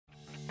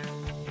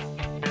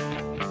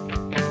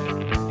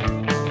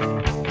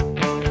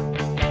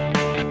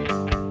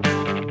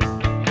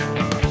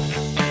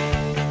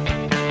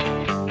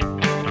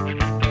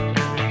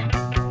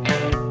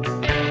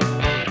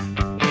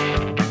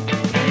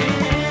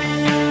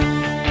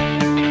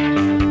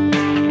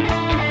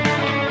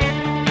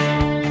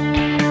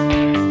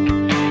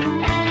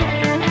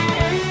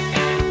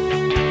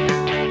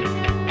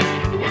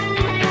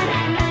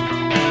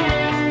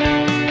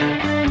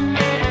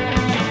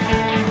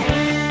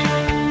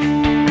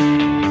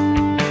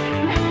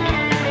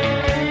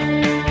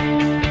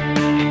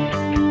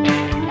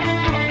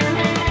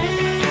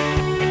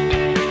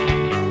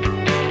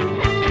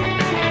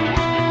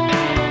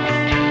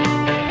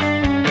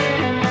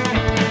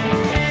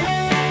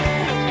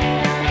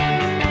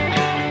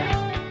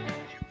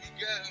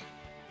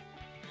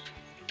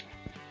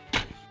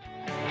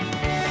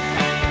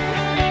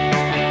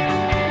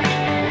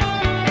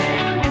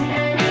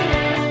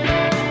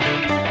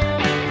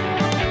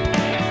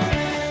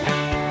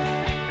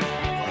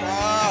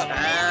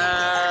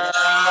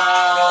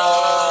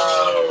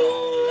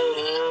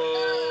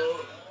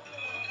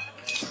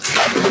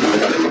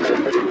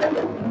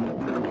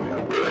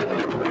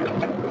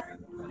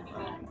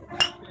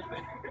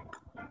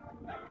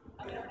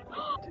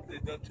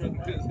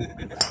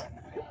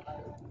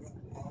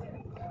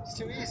It's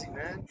too easy,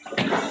 man.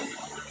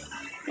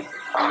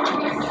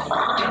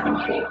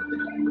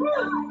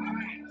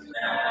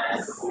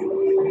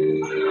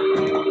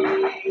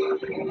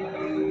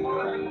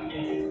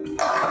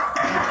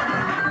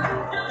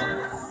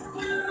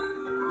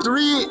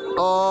 Three.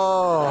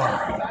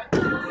 Oh.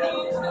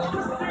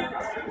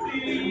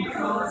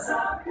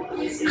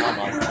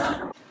 Almost.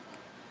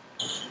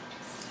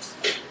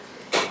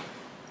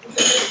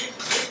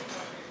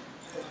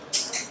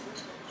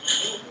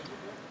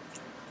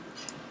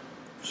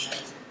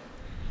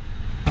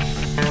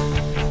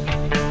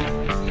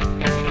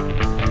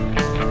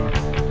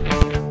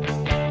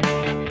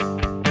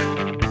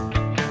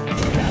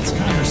 That's a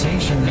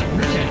conversation that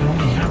really I can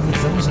only have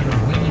with those that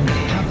are willing to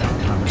have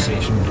that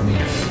conversation with me.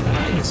 And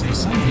I would say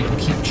some people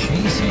keep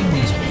chasing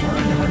these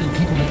hard-hearted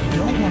people that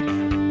don't want.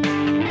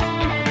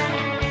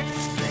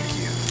 Thank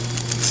you.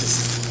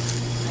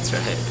 That's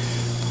right.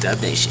 Dub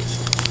Nation.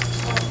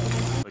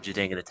 What'd you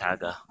think of the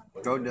taco?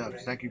 Go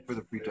Dubs. Thank you for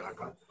the free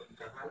taco.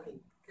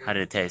 How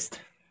did it taste?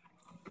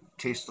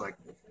 Tastes like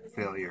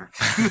failure.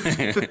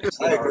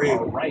 I agree.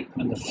 Right,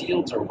 and the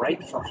fields are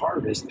ripe for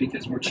harvest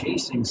because we're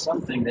chasing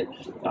something that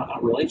a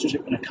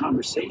relationship and a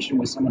conversation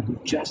with someone who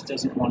just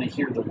doesn't want to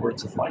hear the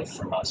words of life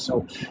from us.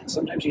 So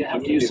sometimes you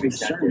have to use some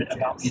discernment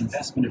about the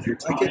investment of your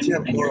time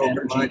and your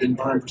energy in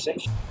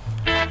conversation.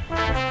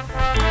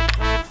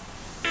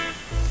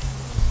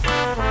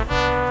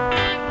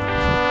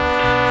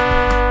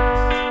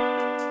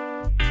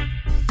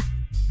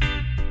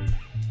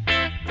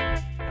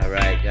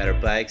 Alright, got our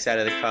bikes out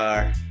of the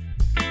car.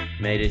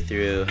 Made it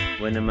through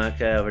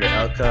Winnemucca over to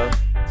Elko.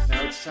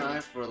 Now it's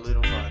time for a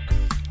little mug.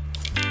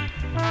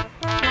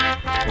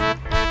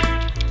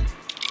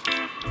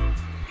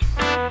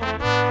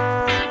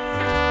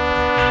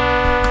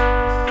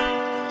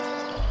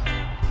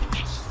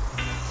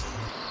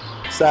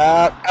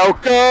 Stop,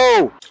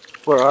 Elko!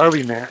 Where are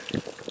we, man?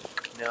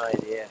 No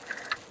idea.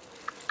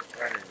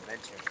 We're on an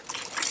adventure.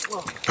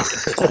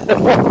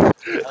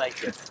 I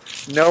like it.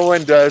 No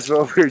one does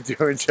what we're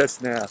doing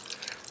just now.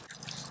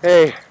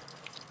 Hey,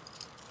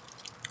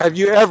 have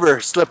you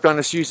ever slipped on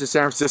the streets of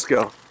San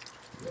Francisco?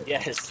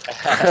 Yes.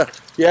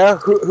 Yeah?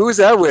 Who's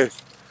that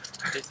with?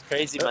 This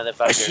crazy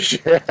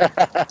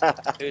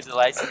motherfucker. Who's a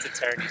licensed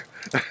attorney.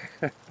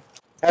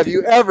 Have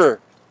you ever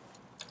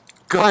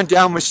gone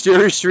down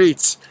mysterious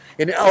streets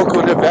in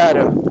Elko,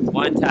 Nevada?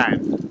 One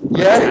time.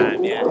 Yeah? One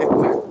time, yeah.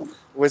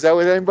 Was that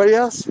with anybody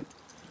else?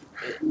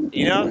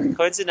 You know,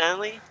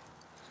 coincidentally,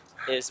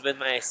 it was with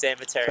my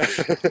same attorney,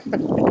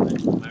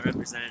 my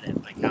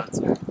representative, my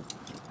counsel.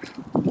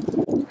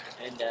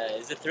 And it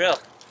was a thrill.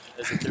 It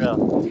was a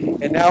thrill.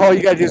 And now all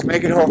you gotta do is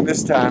make it home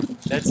this time.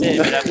 That's it,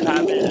 but I'm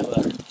confident I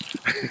will.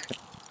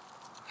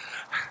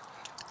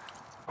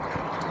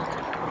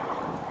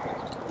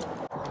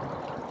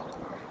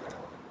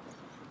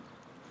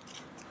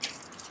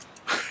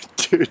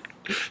 Dude,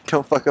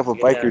 don't fuck up a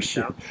biker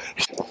shit.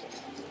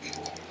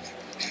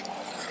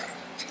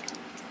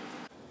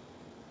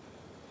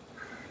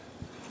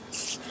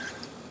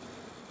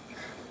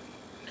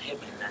 I hit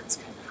my nuts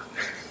coming out.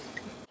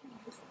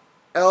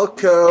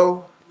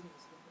 Elko.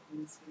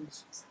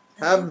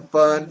 Having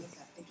fun.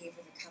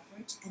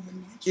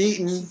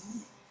 Eating.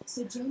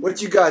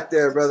 What you got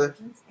there, brother?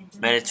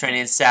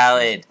 Mediterranean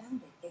salad.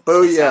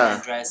 Booyah.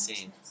 Salad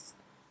dressing.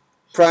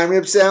 Prime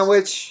rib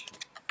sandwich.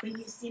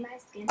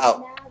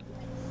 Out.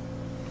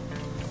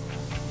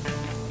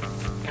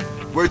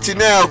 Where to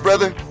now,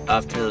 brother?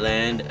 Off to the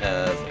land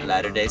of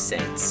Latter-day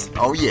Saints.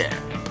 Oh yeah.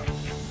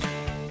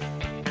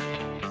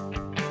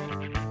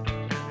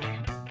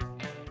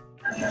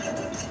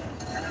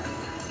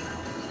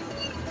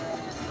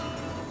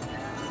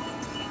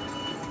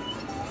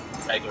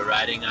 It's like we're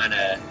riding on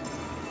a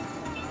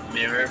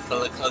mirror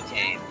full of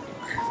cocaine,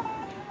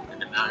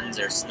 and the mountains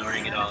are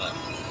snorting it all up.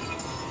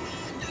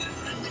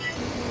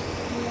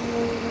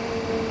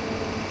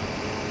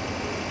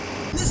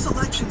 This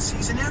election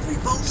season, every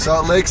vote.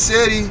 Salt Lake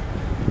City.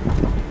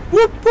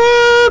 Whoop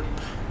whoop.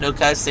 No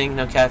cussing,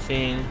 no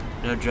caffeine,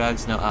 no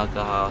drugs, no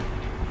alcohol.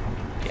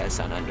 Yes,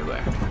 on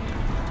underwear.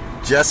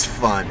 Just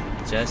fun.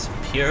 Just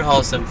pure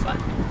wholesome fun.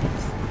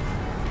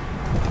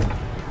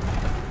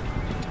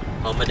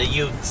 Home of the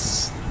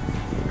Utes.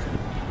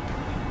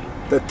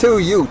 The two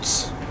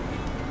Utes.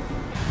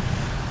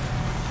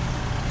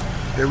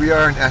 Here we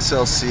are in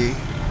SLC,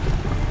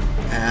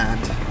 and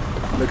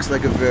looks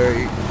like a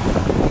very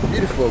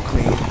beautiful,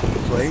 clean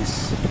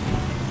place.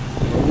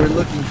 What we're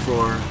looking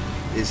for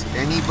is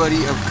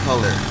anybody of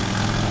color.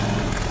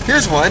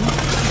 Here's one.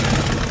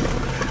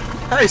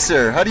 Hi,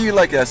 sir. How do you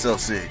like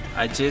SLC?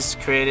 I just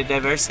created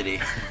diversity.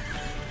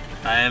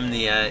 I am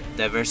the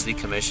diversity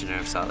commissioner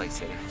of Salt Lake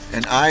City.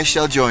 And I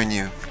shall join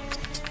you.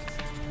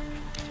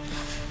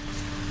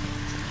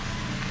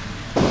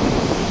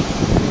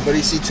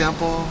 Anybody see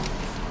Temple?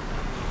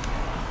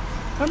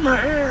 I'm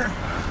right here.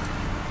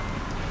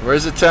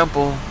 Where's the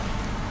temple?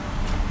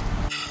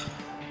 I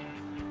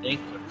think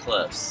we're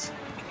close.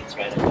 We can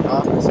try to.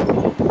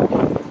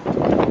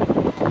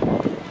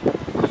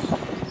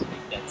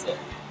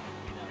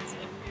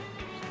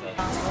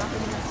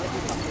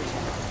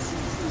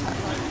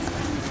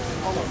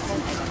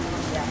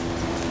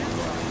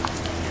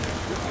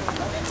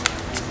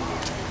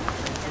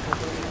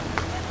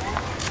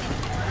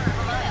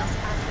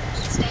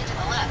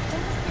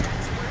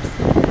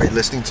 Are you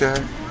listening to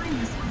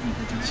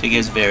her? She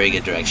gives very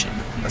good direction.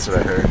 That's what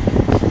I heard.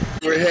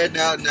 We're heading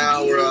out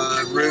now. We're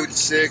on Route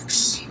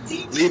 6,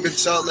 leaving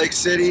Salt Lake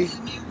City,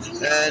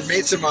 and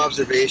made some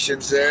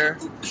observations there.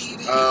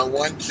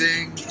 One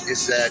thing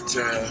is that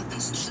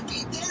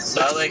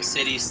Salt Lake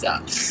City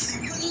sucks.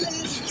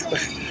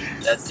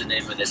 That's the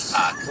name of this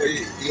talk. well,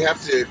 you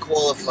have to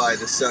qualify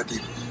the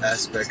sucky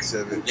aspects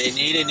of it. They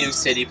need a new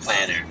city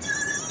planner.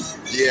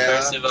 Yeah.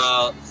 First of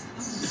all,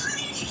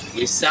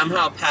 we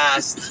somehow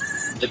passed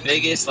the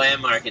biggest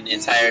landmark in the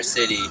entire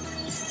city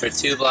for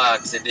 2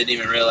 blocks and didn't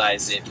even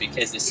realize it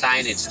because the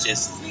signage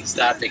just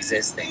stopped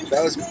existing.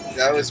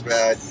 That was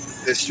bad.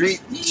 The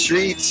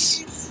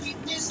streets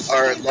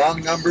are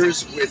long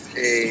numbers with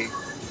a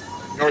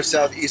north,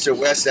 south, east, or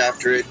west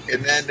after it,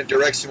 and then the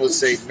direction will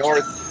say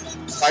north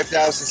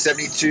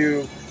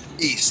 5072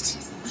 east.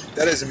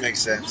 That doesn't make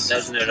sense.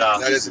 Doesn't at all.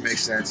 That doesn't make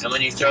sense. And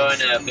when you throw in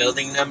a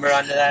building number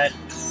onto that,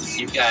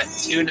 you've got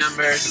 2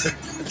 numbers,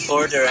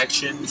 4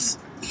 directions,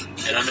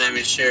 and I'm not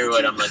even sure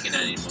what I'm looking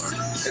at anymore. And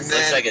Looks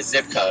then, like a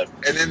zip code.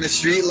 and then the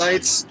street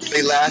lights,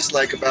 they last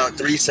like about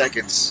 3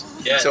 seconds.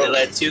 Yeah, So- they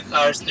let 2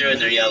 cars through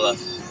and they're yellow.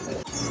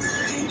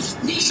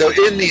 So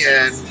in the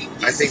end,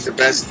 I think the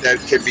best that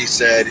can be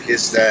said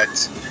is that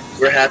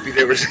we're happy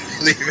that we're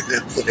leaving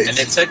that place. And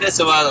it took us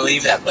a while to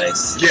leave that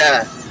place.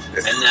 Yeah.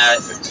 And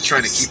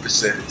Trying to keep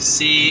us in.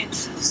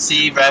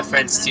 see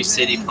reference to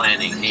city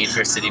planning, need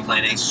for city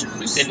planning.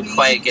 We couldn't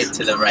quite get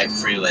to the right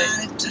freeway.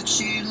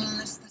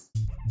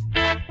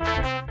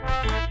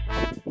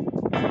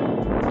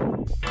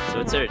 So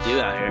what's there to do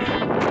out here?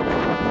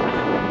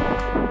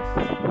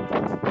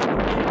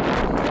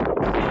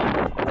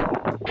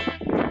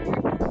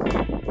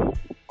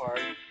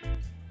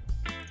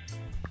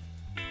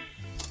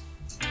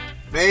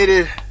 Made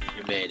it.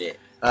 You made it.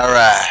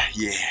 Alright,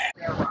 yeah.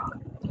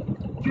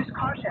 Use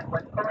caution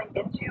when pulling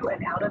into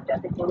and out of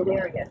designated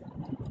areas.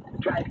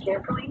 Drive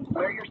carefully,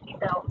 wear your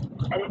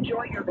seatbelt, and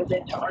enjoy your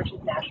visit to Arches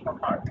National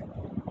Park.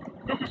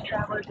 This is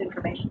Travelers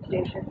Information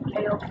Station,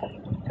 KOP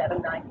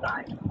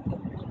 795.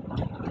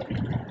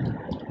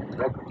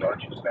 Welcome to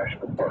Arches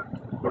National Park,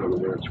 one of the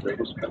world's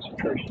greatest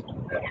concentrations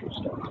of natural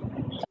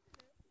stars.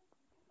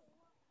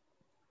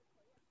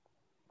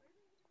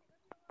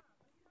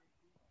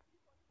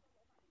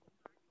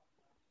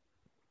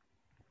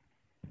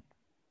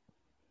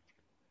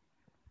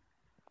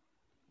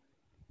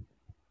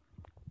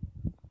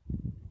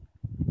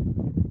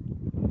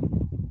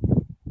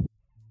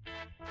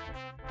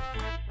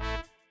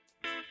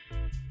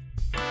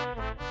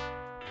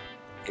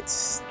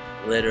 It's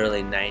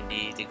literally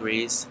 90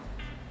 degrees,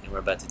 and we're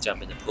about to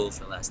jump in the pool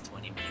for the last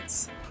 20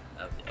 minutes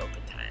of the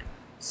open time.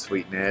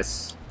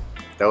 Sweetness.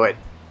 Do it.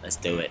 Let's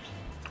do it.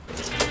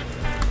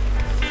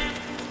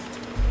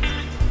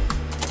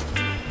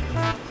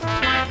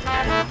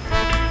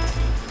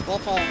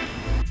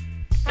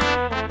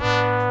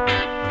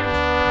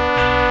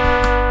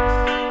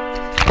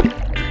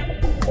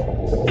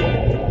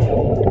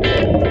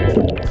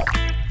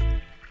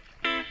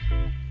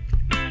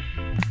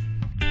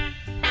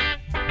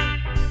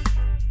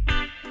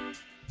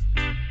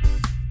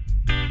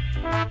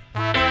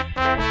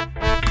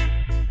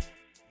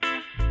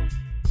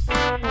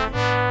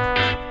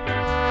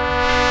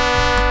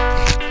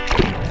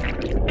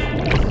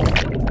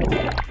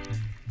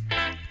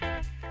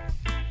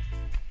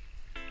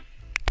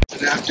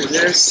 And after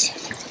this,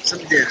 some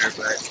dinner,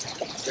 but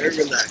very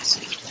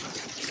relaxing.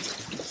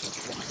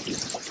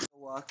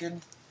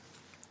 Walking.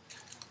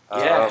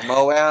 Yeah.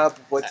 Moab.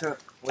 What time?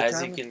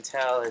 As you can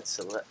tell, it's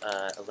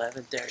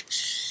 11:30.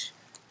 Shh.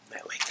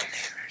 Might wake the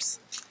neighbors.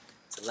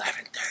 It's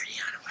 11:30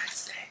 on a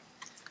Wednesday.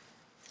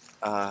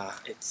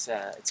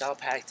 It's all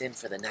packed in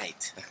for the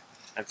night.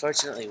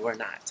 Unfortunately, we're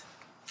not.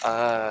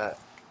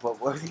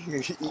 What are you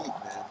eating,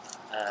 man?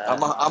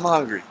 Uh, I'm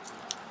hungry.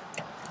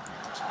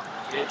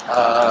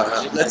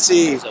 Let's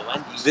see. There's a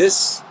Wendy's.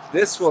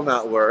 This will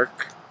not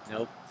work.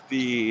 Nope.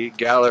 The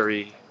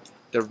gallery,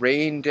 the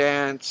rain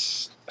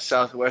dance,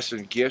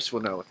 Southwestern gifts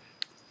will not.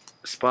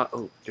 Spot.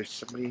 Oh, there's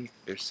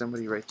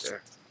somebody right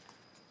there.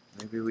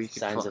 Maybe we could.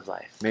 Signs of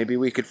life. Maybe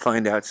we could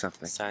find out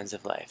something. Signs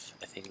of life.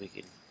 I think we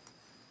can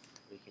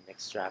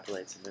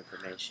extrapolate some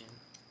information.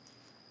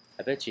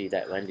 I bet you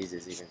that Wendy's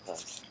is even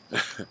close.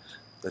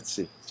 Let's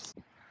see.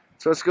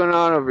 So what's going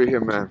on over here,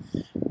 man?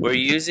 We're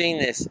using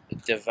this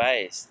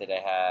device that I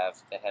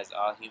have that has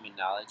all human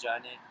knowledge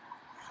on it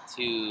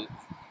to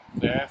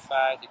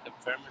verify, to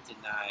confirm or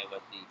deny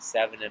what the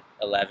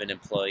 7-Eleven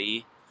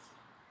employee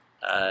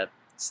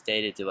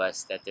stated to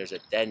us, that there's a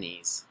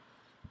Denny's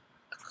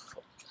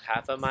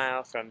half a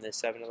mile from the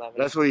 7-Eleven.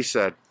 That's what he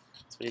said.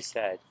 That's what he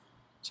said.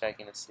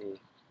 Checking to see.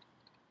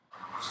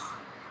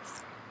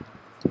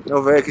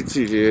 No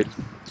vacancy, dude.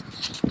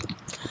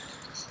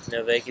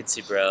 No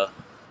vacancy, bro.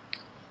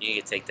 You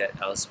can take that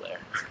elsewhere.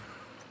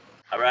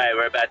 Alright,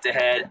 we're about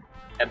to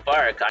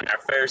embark on our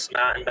first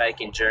mountain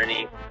biking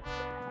journey,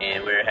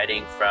 and we're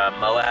heading from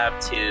Moab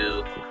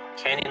to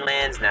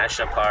Canyonlands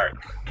National Park.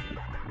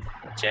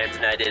 James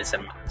and I did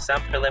some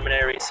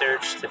preliminary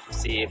research to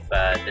see if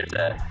there's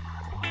a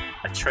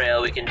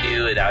trail we can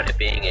do without it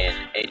being an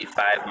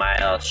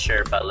 85-mile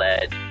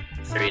Sherpa-led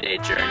 3-day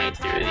journey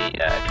through the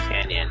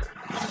canyon.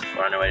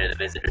 We're on our way to the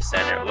visitor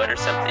center. What are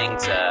some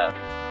things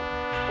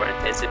we're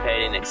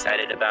anticipating,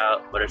 excited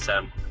about? What are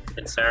some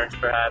concerns,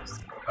 perhaps?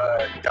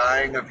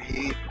 Dying of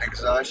heat,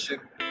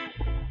 exhaustion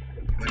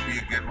would be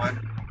a good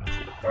one,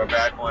 or a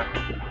bad one.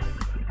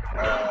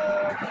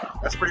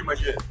 That's pretty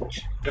much it. All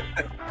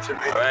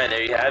right,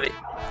 there you have it.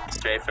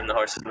 Straight from the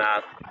horse's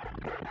mouth.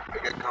 They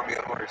can call me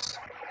a horse.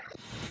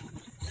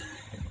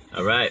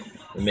 All right,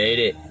 we made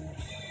it.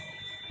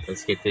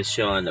 Let's get this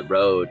show on the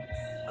road.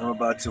 I'm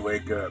about to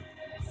wake up.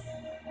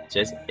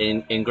 Just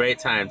in great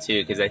time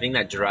too, because I think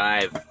that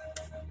drive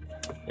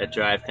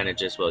kind of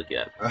just woke you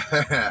up.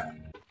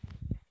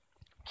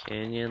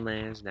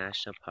 Canyonlands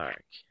National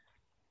Park.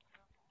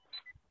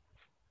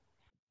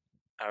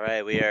 All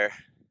right, we are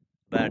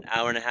about an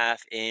hour and a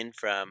half in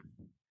from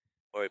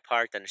where we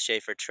parked on the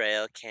Schaefer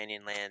Trail,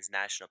 Canyonlands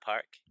National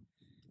Park.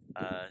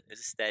 It was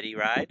a steady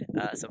ride,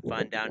 some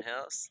fun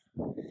downhills,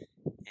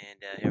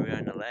 and here we are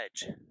on the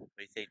ledge. What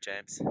do you think,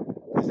 James?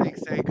 I think,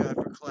 thank God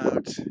for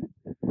clouds.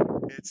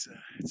 It's a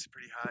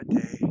pretty hot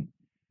day,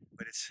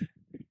 but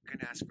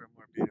couldn't ask for a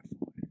more beautiful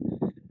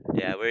one.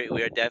 Yeah,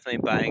 we are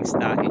definitely buying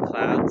stock in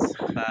clouds.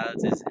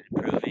 Clouds is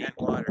improving. And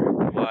water.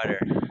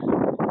 Water.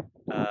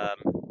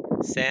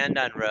 Sand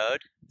on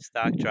road,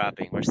 stock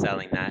dropping. We're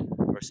selling that.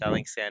 We're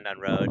selling sand on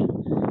road.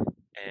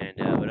 And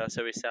what else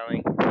are we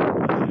selling?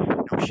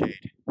 No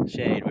shade.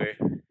 Shade. We're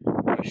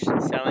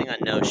selling on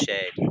no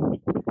shade.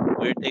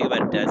 Weird thing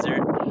about a desert,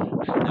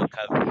 no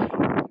cover.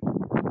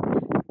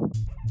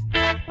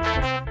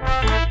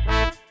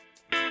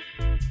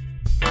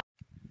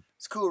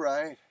 It's cool,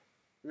 right?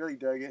 Really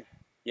dug it.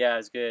 Yeah, it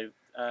was good.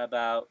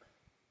 About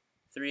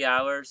 3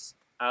 hours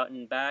out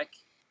and back.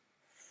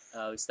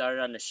 We started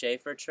on the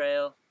Schaefer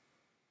Trail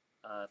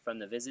from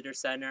the visitor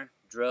center,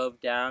 drove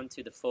down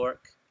to the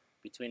fork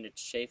between the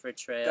Schaefer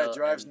Trail. That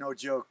drive's no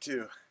joke,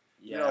 too.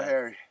 Yeah, You know,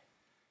 Harry.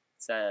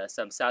 it's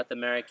some South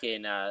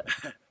American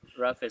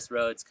roughest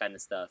roads kind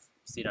of stuff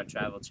you see it on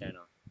Travel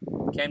Channel.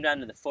 Came down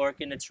to the fork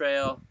in the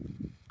trail.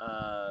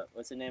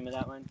 What's the name of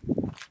that one?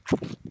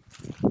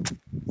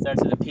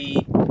 Starts with a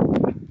P.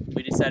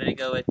 We decided to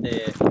go with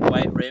the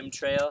White Rim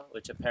Trail,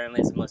 which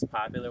apparently is the most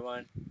popular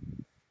one.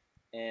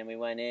 And we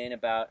went in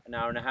about an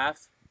hour and a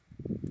half.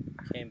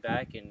 Came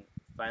back and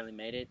finally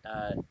made it.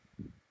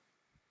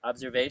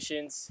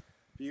 Observations.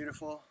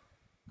 Beautiful.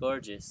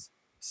 Gorgeous.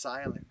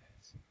 Silent.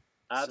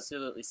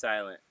 Absolutely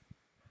silent.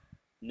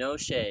 No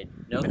shade.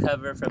 No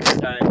cover from the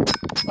sun.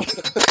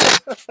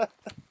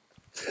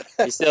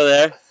 You still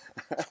there?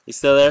 You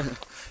still there?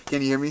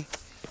 Can you hear me?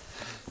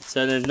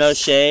 So there's no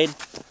shade.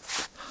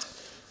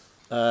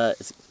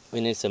 We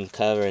need some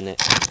cover in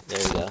it. There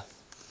we go.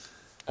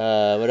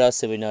 What else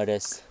did we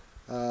notice?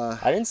 I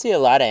didn't see a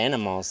lot of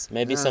animals.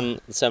 Maybe no.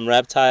 some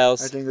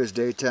reptiles. I think it was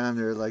daytime.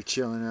 They were like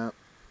chilling out.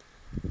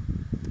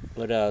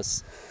 What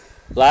else?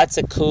 Lots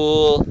of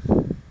cool.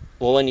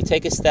 Well, when you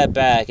take a step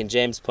back, and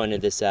James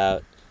pointed this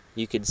out,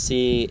 you could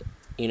see,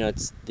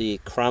 it's the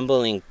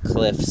crumbling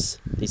cliffs,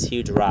 these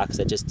huge rocks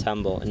that just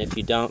tumble. And if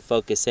you don't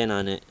focus in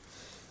on it,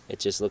 it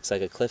just looks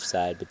like a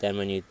cliffside. But then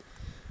when you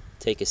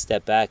take a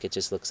step back, it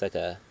just looks like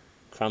a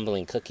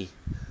crumbling cookie.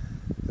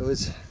 It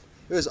was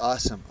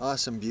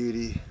awesome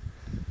beauty.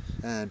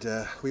 And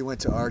we went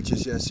to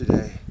Arches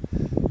yesterday,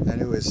 and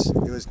it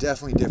was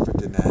definitely different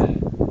than that.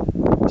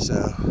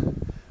 So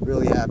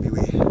really happy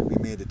we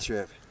made the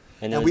trip.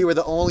 And we were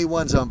the only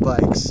ones on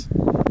bikes.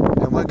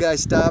 And one guy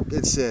stopped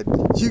and said,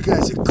 "You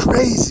guys are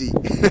crazy."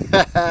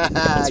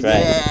 That's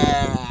right.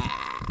 Yeah.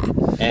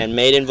 And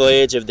maiden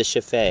voyage of the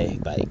Chaffee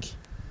bike.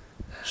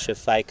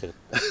 Shafficycle.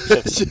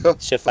 The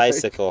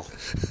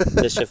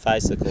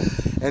Shafficycle.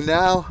 And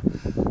now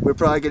we're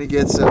probably going to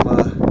get some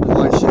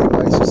one shave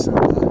ice or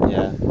something.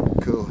 Yeah.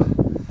 Cool.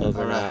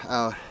 Over and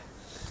out.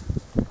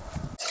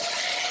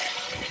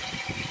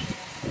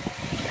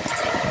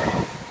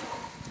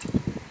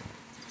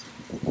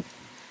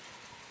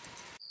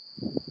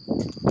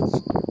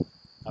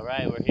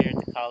 Alright, we're here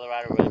at the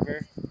Colorado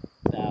River,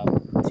 about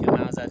 2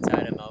 miles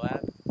outside of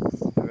Moab.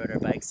 We rode our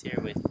bikes here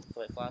with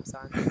flip-flops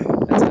on.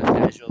 That's how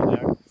casual we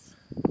are.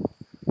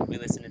 We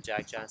listen to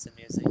Jack Johnson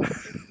music.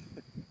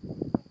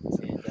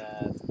 And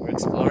we're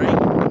exploring,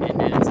 and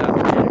then it's off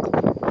to dinner.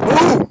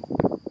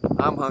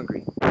 I'm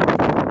hungry. Put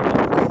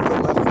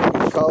my feet in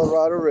the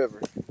Colorado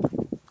River.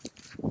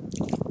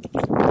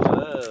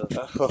 Whoa.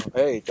 Oh,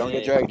 hey, don't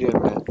get dragged in,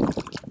 man.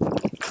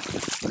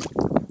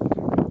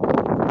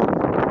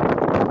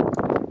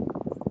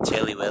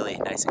 Chili Willy,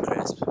 nice and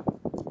crisp.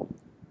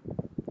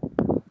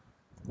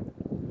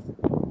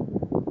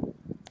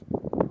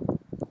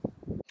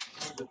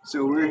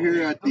 So we're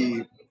here at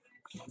the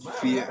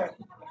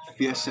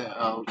Fiesta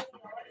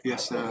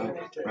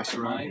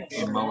restaurant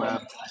in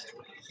Moab,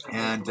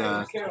 and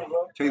to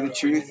tell you the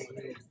truth,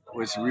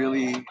 was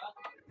really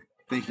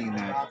thinking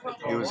that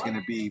it was going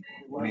to be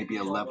maybe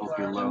a level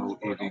below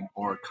Eating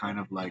or kind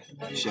of like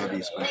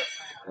Chevy's, but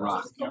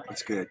rock.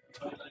 It's good.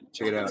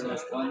 Check it out.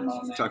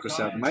 Taco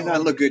salad. Might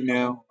not look good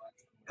now,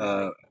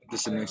 but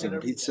Just some Mexican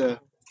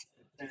pizza.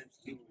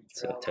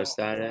 So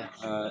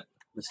tostada,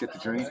 Let's get the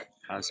drink.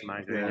 house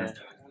margarita.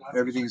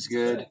 Everything's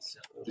good.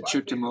 The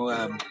trip to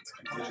Moab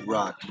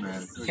rocked,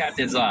 man.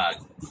 Captain's log.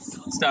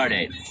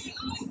 Stardate.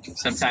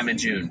 Sometime in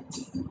June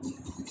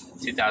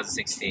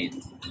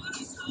 2016.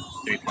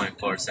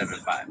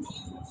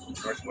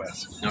 3.475.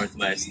 Northwest.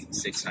 Northwest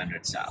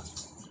 600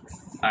 south.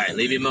 Alright,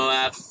 leaving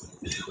Moab.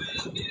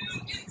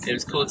 It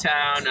was a cool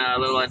town, a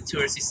little on the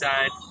touristy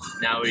side.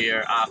 Now we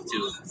are off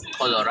to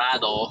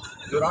Colorado.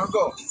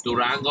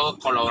 Durango,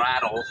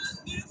 Colorado.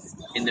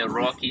 In the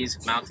Rockies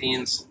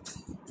Mountains.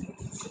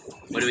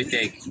 What do we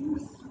think?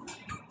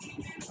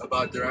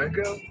 About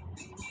Durango?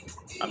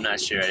 I'm not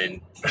sure. I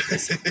didn't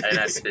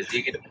ask this.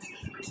 You can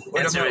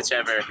answer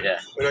whichever. Yeah.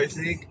 What I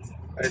think?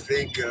 I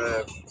think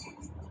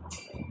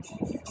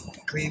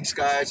clean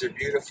skies are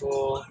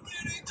beautiful,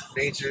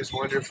 nature's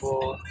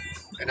wonderful,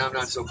 and I'm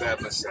not so bad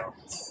myself.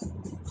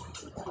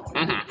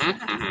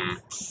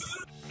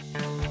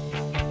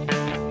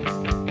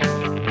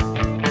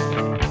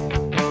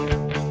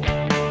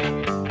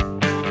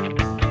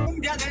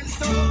 Cumbia del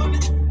sol,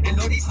 el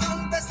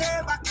horizonte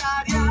se va a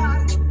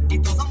clarear y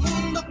todo el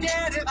mundo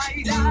quiere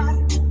bailar,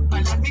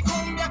 bailar mi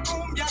cumbia,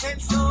 cumbia del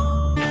sol.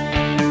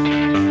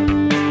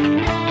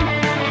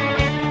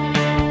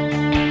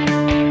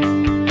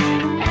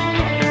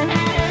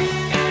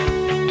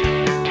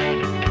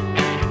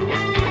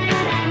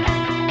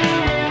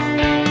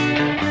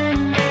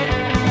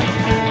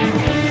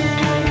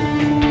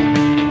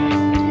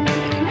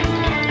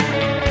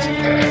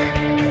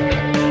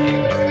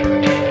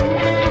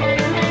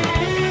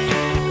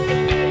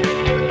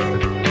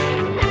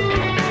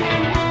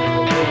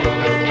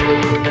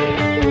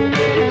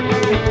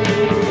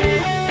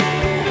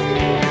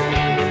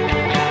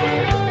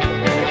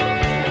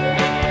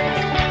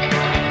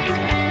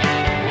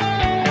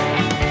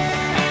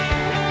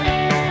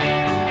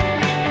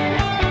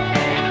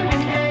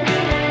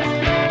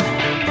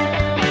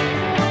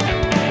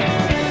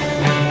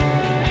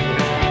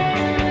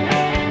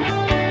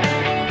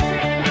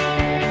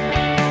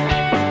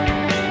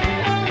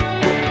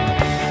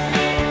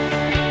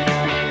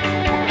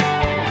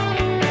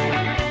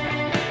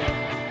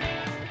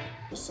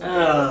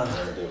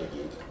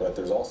 But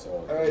there's also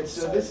All right,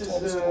 so this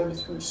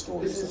is through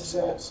stories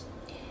themselves.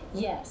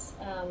 Yes,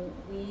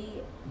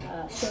 we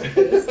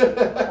showcased and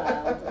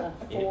profiled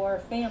 4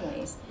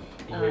 families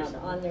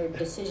on their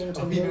decision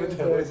to move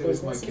their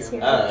businesses here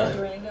to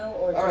Durango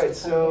or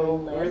just to come here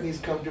and live. We're in these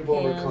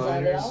comfortable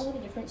recliners. They all have a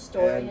different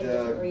story and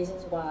different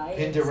reasons why.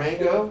 In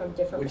Durango, from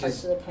different which parts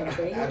is of the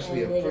country,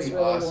 actually and a they just pretty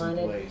really awesome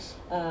wanted place.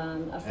 a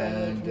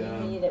friendly And,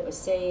 community that was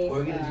safe,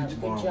 what are we gonna do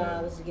good tomorrow,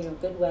 jobs,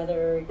 good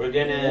weather. We're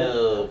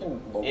gonna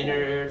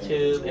inner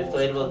tube,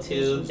 inflatable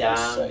tube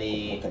down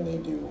the What can they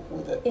do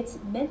with it? It's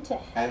meant to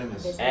help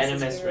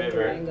Animus here in River.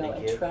 Durango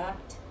Thank you.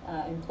 attract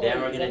employees.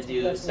 Then we're gonna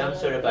do some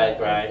sort of bike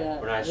ride.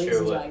 We're not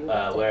sure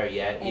where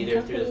yet.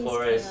 Either through the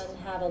forest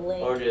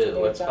or to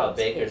what's called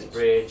Baker's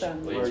Bridge,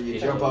 Where you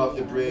which jump off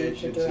the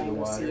bridge into the Durango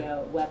water.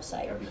 CO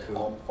website. That'd be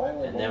cool.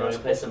 Finally, And then we're one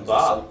gonna play some of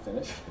ball. those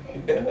places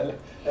Yeah,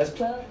 that's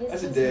Well, this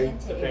That's a is day. meant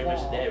to That's pretty much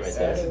a day evolve, right so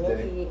there. there will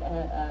That's a be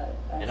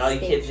a And all you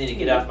kids need to stage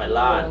get 2 off my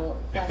lawn. will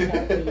flesh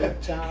out the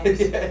jobs,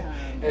 Yeah.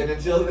 And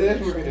until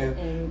then, we're gonna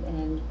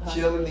and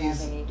chill in possibly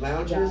these have a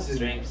lounges jobs and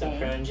drink some bank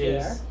prune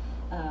there. juice.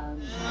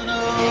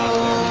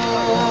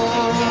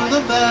 The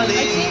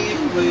valley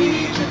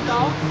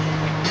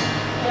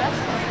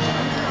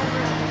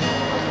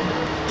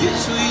it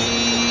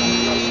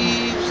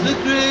sweeps the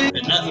grave.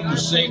 And nothing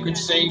was sacred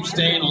save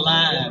staying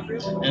alive.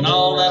 And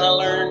all that I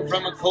learned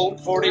from a Colt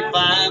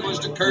 45 was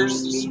to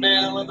curse the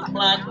smell of the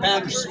black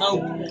powder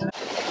smoke.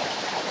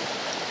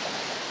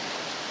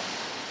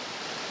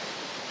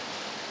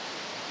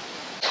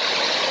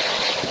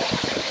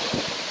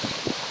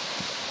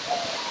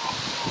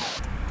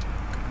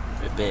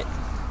 A bit.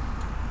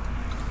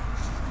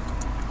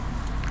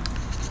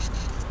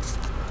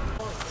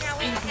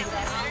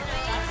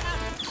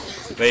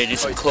 Ready to do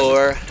some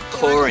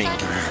coring.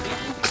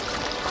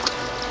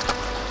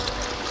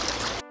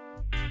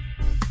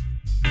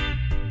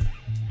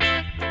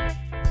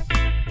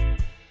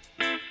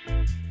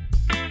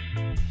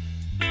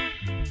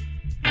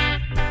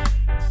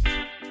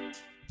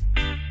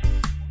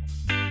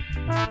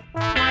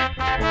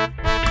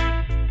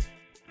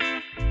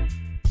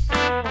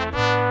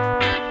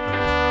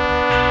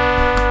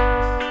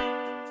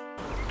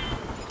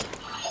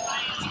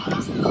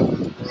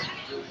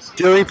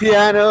 Joey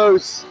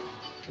Pianos.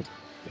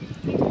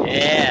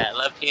 Yeah, I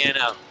love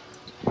piano.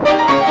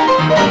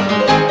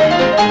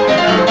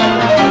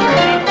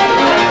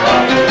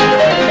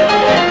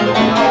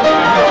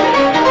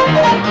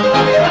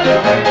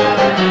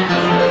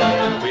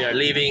 We are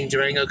leaving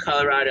Durango,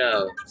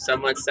 Colorado.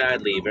 Somewhat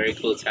sadly, very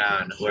cool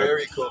town.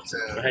 Very cool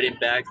We're town. heading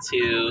back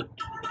to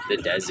the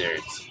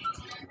desert.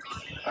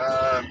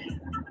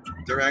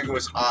 Durango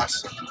is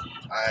awesome.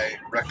 I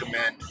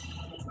recommend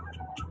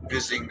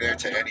visiting there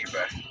to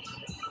anybody.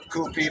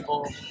 Cool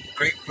people,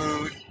 great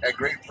food at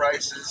great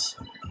prices,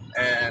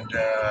 and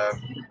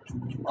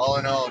all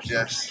in all,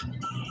 just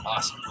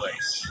Awesome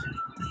place.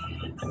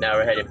 And now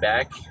we're headed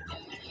back.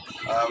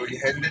 We're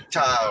heading to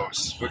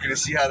Taos. We're gonna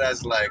see how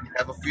that's like.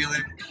 Have a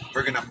feeling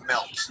we're gonna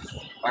melt.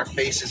 Our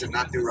faces and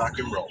not do rock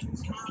and roll.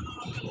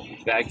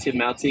 Back to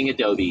melting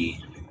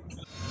adobe.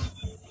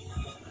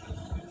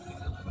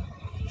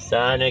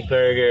 Sonic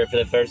Burger for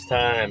the first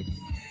time.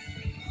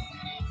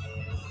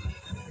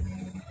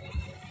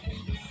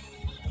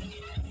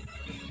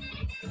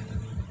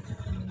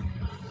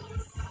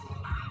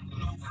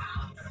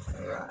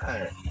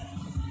 Alright.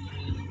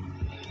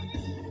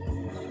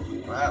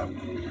 Wow.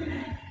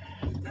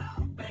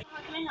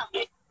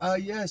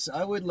 Yes,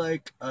 I would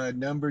like a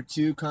number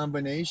 2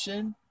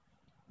 combination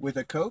with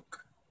a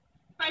Coke.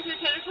 Fries or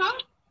tater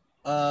tot?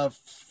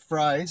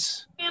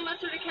 Fries. Mayo,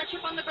 mustard, or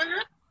ketchup on the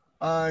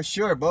burger?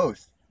 Sure,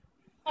 both.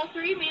 All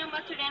 3, mayo,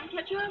 mustard, and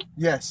ketchup?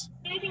 Yes.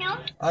 Anything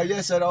else?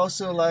 Yes, I'd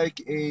also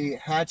like a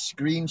Hatch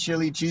green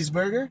chili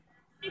cheeseburger.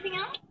 Anything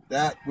else?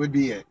 That would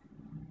be it.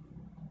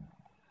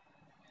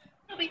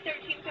 It'll be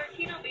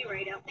 13:13. I'll be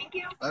right out. Thank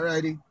you.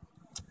 Alrighty.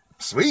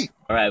 Sweet.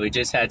 Alright, we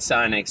just had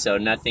Sonic, so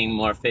nothing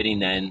more fitting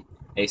than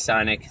a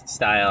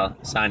Sonic-style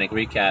Sonic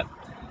recap.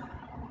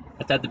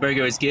 I thought the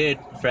burger was good,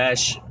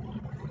 fresh.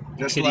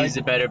 Just Could like, use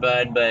a better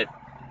bun, but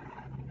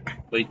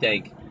what do you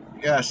think?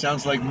 yeah,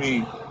 sounds like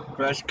me.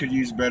 Fresh could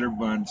use better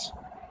buns.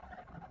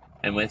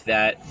 And with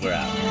that, we're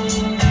out.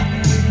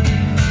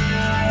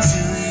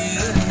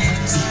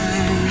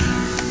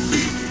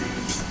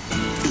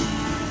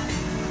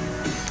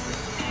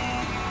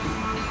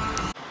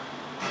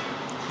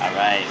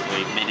 Alright,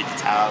 we made it to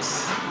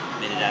Taos,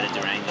 made it out of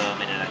Durango,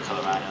 made it out of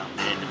Colorado,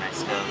 made it into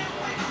Mexico.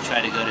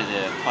 Tried to go to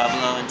the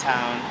Pueblo in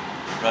town,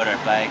 rode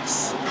our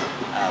bikes.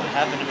 We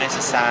happened to miss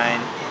a sign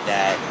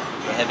that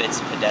prohibits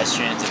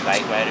pedestrians and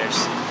bike riders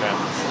from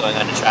going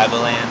onto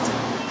tribal land.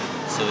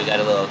 So we got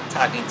a little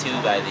talking to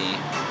by the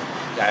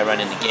guy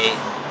running the gate.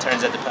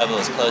 Turns out the Pueblo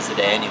was closed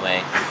today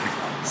anyway.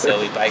 So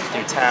we biked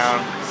through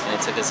town, and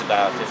it took us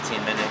about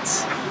 15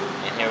 minutes.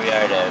 And here we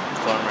are at a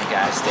former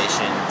gas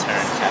station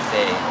turned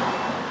cafe.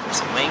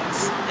 Some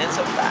wings and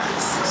some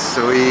fries.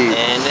 Sweet.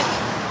 And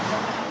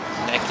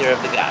nectar of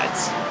the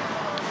gods.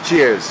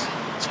 Cheers.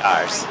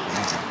 Cheers.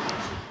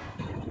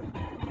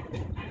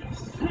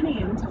 10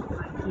 a.m. till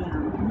 5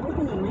 p.m.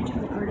 Local and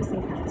regional artists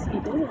and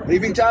craftspeople.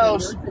 Leaving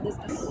Taos.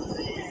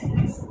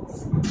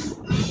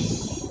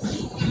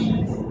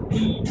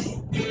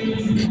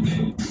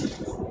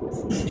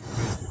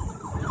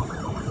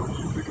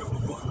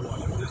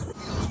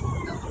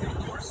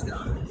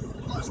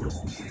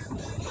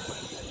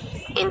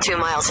 In 2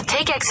 miles,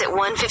 take exit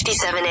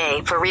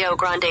 157A for Rio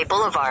Grande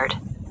Boulevard.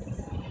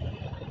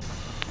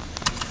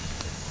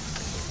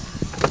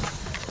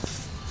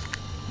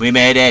 We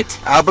made it.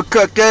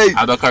 Albuquerque.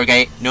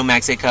 Albuquerque, New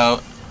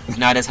Mexico.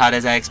 Not as hot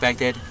as I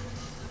expected.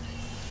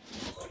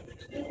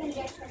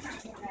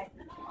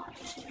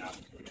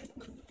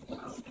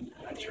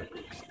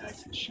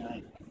 Nice and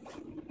shiny.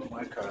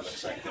 My car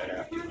looks like that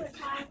after.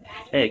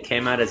 Hey, it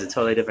came out as a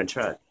totally different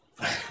truck.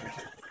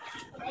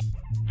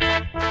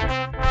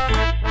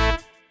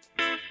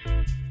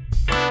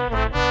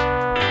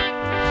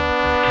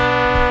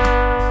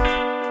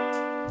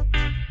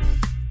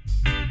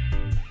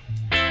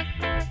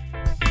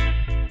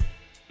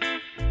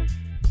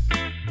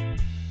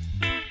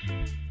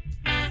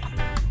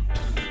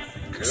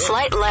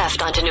 Slight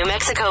left onto New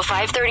Mexico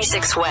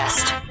 536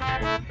 West.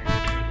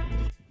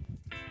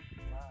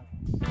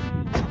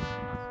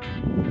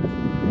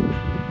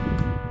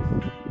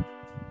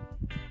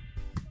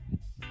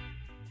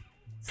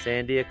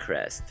 Sandia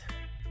Crest.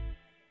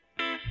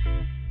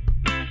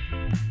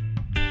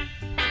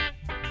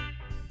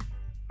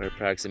 We're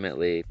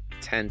approximately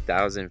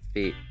 10,000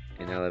 feet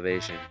in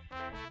elevation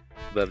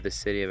above the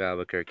city of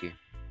Albuquerque.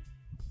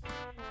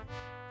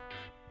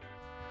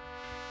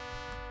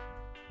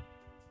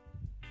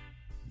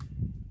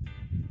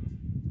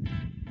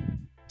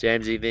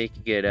 James, do you think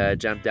you could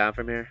jump down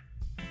from here?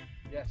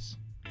 Yes.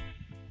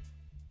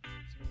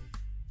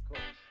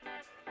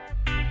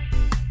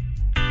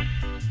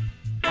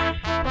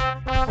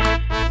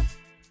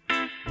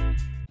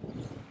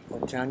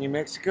 What town, New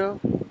Mexico?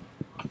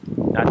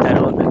 Not that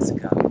old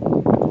Mexico.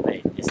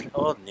 Wait, is it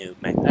old New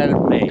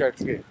Mexico? Wait,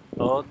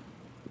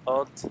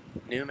 old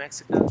New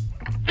Mexico?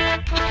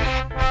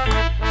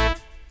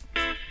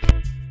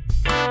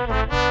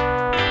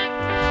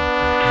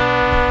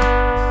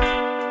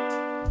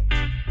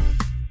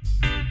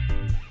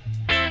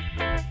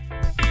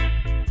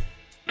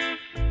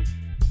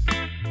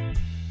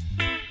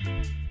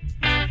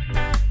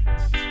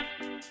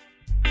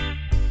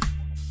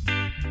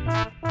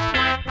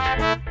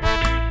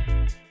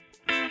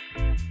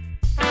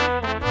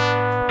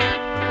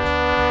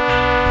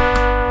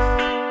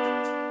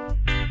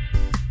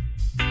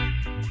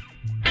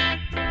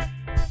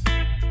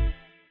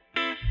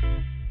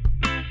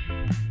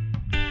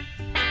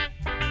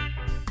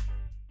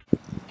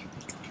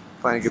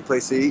 Find a good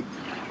place to eat?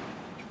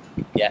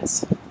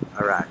 Yes.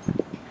 All right.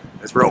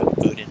 Let's roll.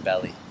 Food and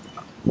belly.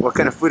 What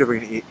kind of food are we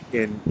going to eat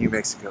in New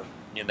Mexico?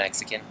 New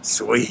Mexican.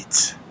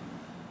 Sweet.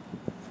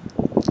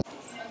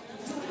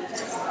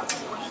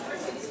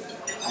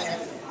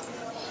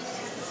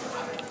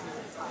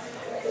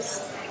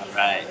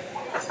 right.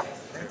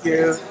 Thank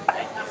you.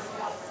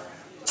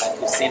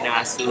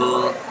 Cocina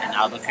Azul in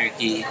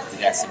Albuquerque. We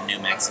got some new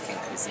Mexican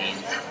cuisine.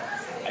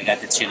 I got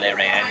the chile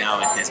relleno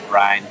with this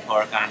brine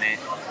pork on it.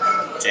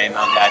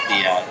 J-Mo got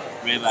the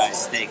ribeye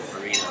steak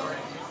burrito.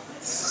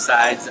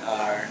 Sides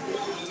are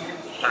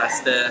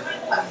pasta,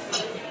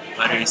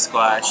 buttery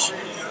squash,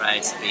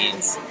 rice,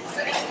 beans,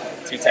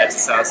 2 types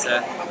of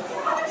salsa,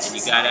 and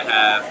you gotta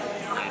have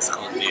a nice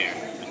cold beer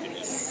with your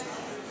meats.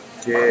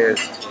 Cheers.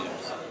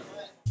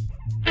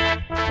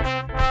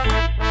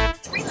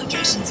 3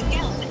 locations in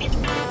Gallup and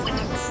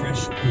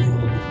Fresh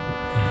grilled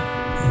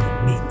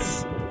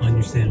meats on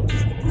your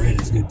sandwiches. The bread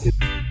is good too.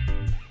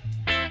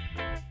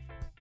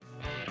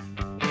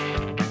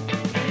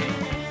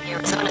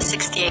 Arizona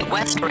 68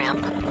 West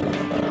Ramp.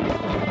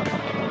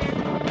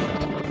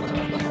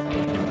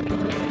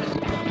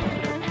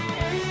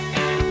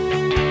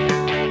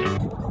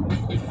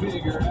 We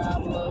figure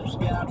out love's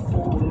got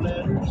 4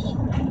 letters.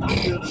 I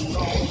should have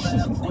known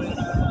that when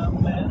I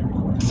met her.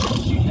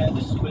 She had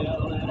to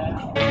spell it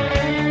out.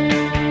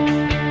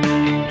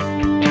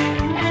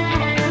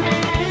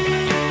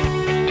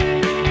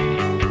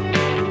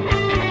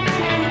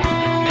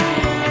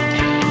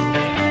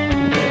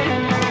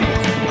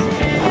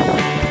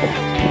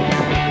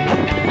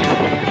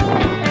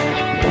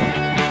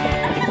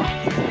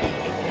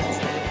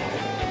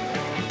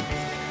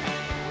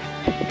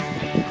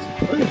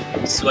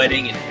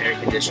 Sweating in an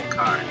air-conditioned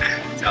car.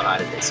 That's how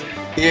hot it is here.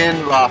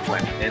 In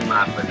Laughlin. In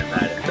Laughlin,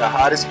 Nevada. The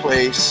hottest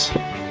place.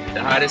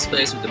 The hottest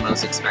place with the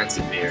most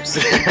expensive beers.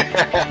 But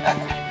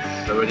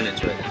we're gonna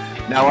enjoy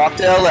that. Now off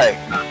to LA.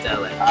 Off to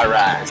LA.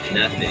 Alright.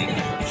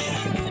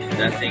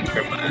 Nothing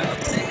for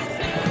miles.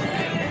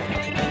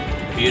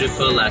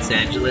 Beautiful Los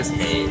Angeles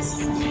haze.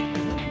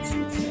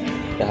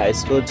 The high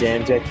school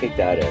jams got kicked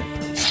out of.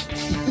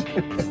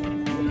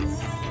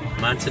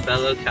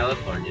 Montebello,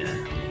 California.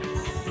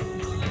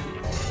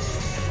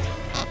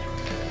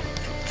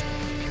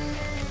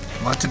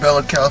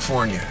 Montebello,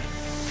 California.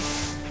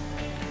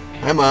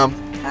 Hi, Mom.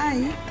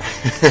 Hi.